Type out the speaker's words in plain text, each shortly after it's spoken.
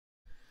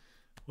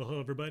Well, hello,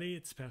 everybody.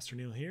 It's Pastor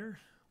Neil here.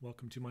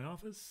 Welcome to my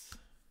office.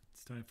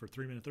 It's time for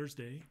 3-Minute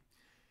Thursday.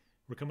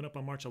 We're coming up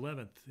on March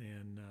 11th,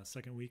 and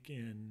second week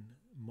in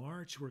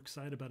March. We're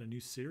excited about a new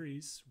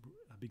series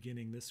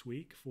beginning this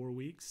week, 4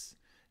 weeks,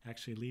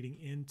 actually leading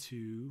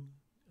into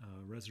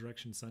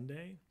Resurrection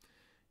Sunday,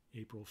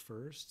 April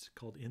 1st,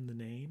 called In the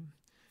Name.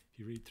 If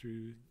you read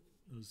through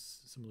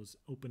some of those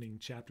opening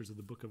chapters of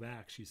the book of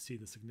Acts, you see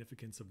the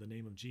significance of the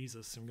name of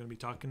Jesus. And we're going to be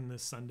talking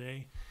this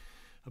Sunday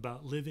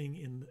about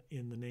living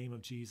in the name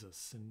of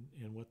Jesus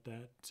and what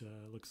that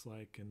looks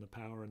like, and the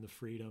power and the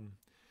freedom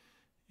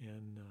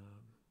and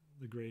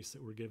the grace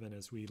that we're given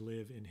as we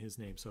live in his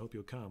name. So I hope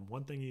you'll come.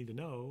 One thing you need to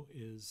know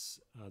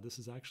is this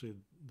is actually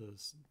the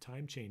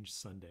time change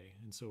Sunday,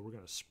 and so we're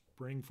going to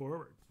spring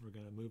forward. We're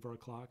going to move our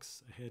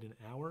clocks ahead an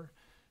hour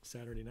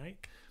Saturday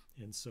night,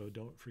 and so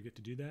don't forget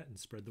to do that and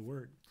spread the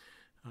word.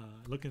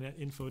 Looking at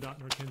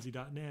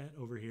info.norkenzie.net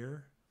over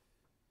here.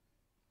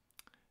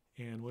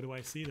 And what do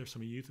I see? There's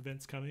some youth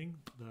events coming.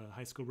 The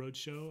High School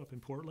Roadshow up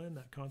in Portland.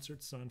 That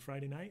concert's on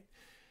Friday night.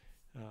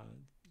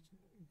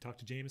 Talk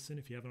to Jameson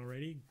if you haven't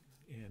already,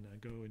 and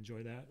go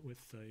enjoy that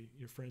with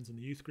your friends in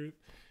the youth group.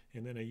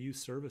 And then a youth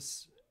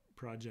service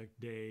project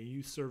day,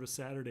 youth service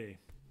Saturday,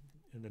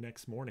 and the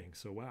next morning.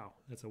 So wow,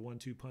 that's a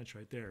 1-2 punch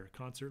right there.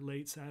 Concert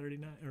late Saturday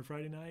night or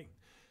Friday night,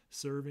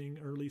 serving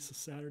early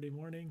Saturday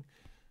morning.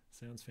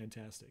 Sounds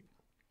fantastic.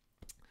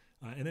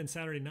 And then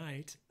Saturday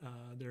night,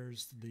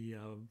 there's the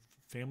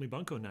Family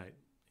Bunco night.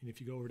 And if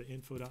you go over to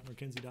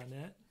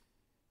info.norkenzie.net,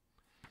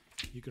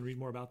 you can read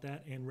more about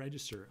that and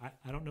register.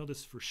 I don't know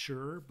this for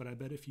sure, but I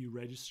bet if you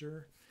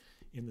register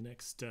in the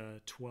next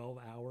 12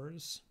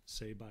 hours,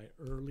 say by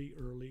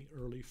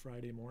early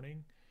Friday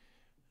morning,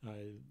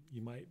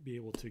 you might be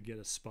able to get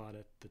a spot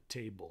at the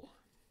table.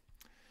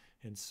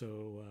 And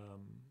so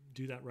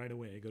do that right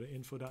away. Go to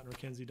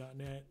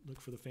info.norkenzie.net, look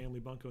for the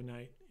Family Bunco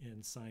night,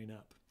 and sign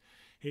up.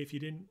 Hey, if you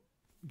didn't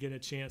get a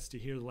chance to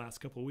hear the last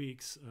couple of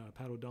weeks,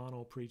 Pat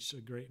O'Donnell preached a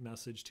great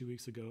message 2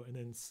 weeks ago. And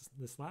then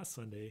this last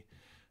Sunday,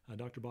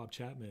 Dr. Bob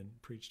Chapman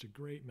preached a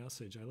great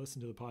message. I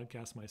listened to the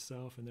podcast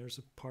myself, and there's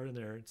a part in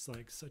there, it's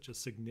like such a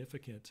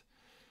significant,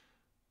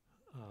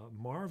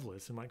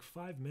 marvelous, in like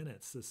 5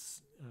 minutes,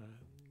 this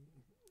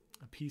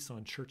a piece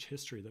on church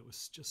history that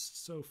was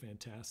just so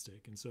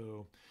fantastic. And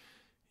so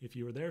if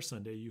you were there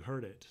Sunday, you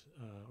heard it,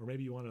 or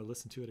maybe you want to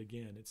listen to it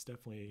again. It's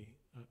definitely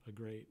a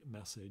great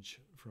message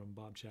from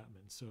Bob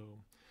Chapman. So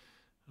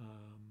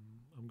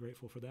I'm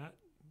grateful for that.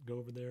 Go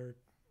over there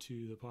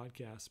to the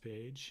podcast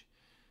page,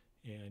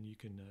 and you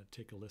can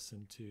take a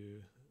listen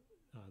to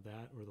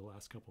that or the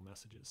last couple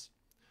messages.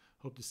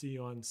 Hope to see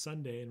you on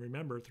Sunday. And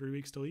remember, 3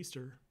 weeks till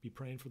Easter. Be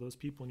praying for those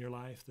people in your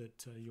life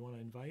that you want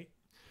to invite.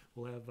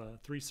 We'll have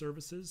 3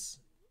 services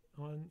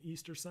on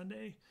Easter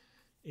Sunday,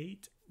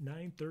 8,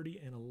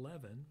 9:30, and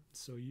 11.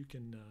 So you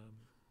can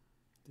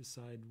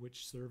decide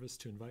which service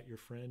to invite your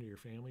friend or your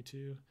family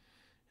to,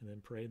 and then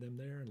pray them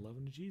there and love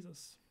them to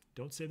Jesus.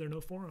 Don't say their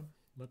no for them.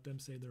 Let them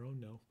say their own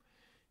no.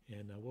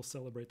 And we'll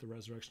celebrate the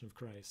resurrection of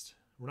Christ.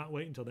 We're not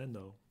waiting until then,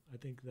 though. I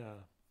think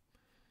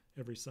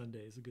every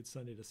Sunday is a good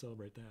Sunday to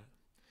celebrate that.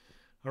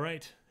 All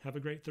right. Have a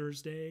great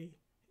Thursday,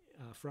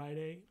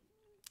 Friday,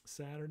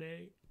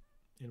 Saturday,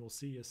 and we'll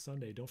see you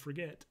Sunday. Don't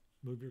forget,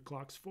 move your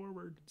clocks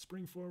forward,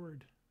 spring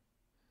forward,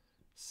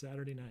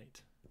 Saturday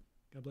night.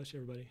 God bless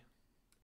you, everybody.